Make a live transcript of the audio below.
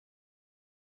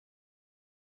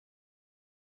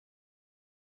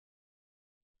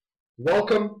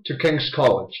Welcome to King's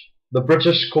College, the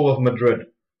British School of Madrid.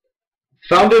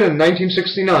 Founded in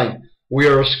 1969, we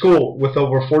are a school with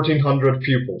over 1,400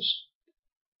 pupils.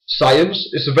 Science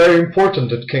is very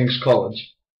important at King's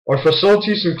College. Our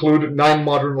facilities include 9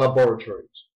 modern laboratories.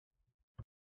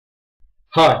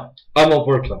 Hi, I'm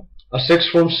Alberto, a 6th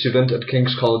form student at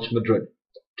King's College Madrid.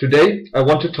 Today, I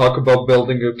want to talk about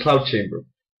building a cloud chamber,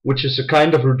 which is a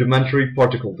kind of rudimentary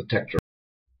particle detector.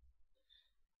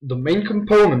 The main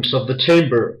components of the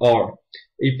chamber are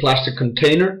a plastic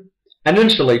container, an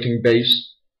insulating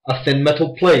base, a thin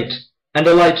metal plate, and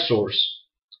a light source.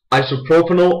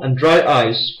 Isopropanol and dry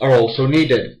ice are also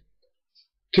needed.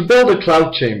 To build a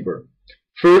cloud chamber,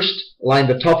 first line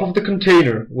the top of the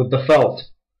container with the felt.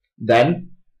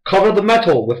 Then cover the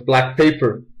metal with black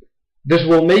paper. This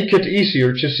will make it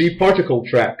easier to see particle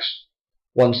tracks.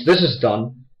 Once this is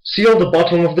done, seal the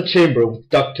bottom of the chamber with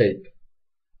duct tape.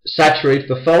 Saturate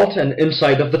the felt and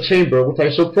inside of the chamber with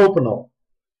isopropanol.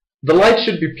 The light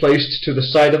should be placed to the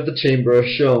side of the chamber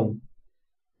as shown.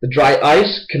 The dry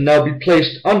ice can now be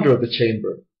placed under the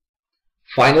chamber.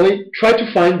 Finally, try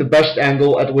to find the best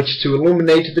angle at which to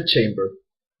illuminate the chamber.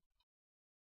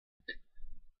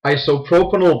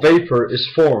 Isopropanol vapor is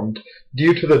formed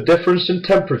due to the difference in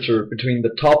temperature between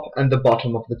the top and the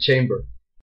bottom of the chamber.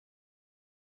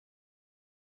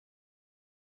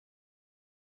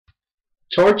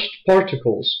 Charged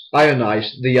particles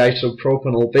ionize the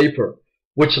isopropanol vapor,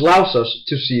 which allows us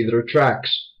to see their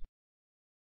tracks.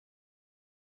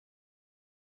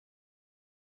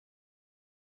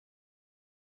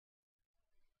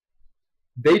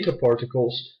 Beta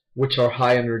particles, which are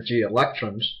high-energy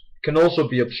electrons, can also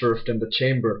be observed in the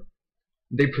chamber.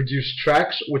 They produce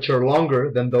tracks which are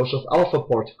longer than those of alpha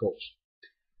particles.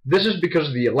 This is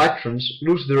because the electrons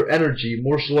lose their energy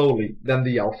more slowly than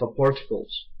the alpha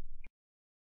particles.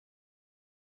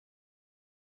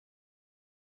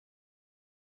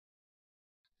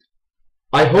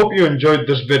 I hope you enjoyed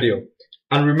this video,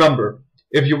 and remember,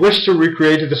 if you wish to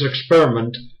recreate this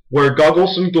experiment, wear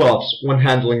goggles and gloves when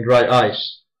handling dry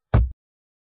ice.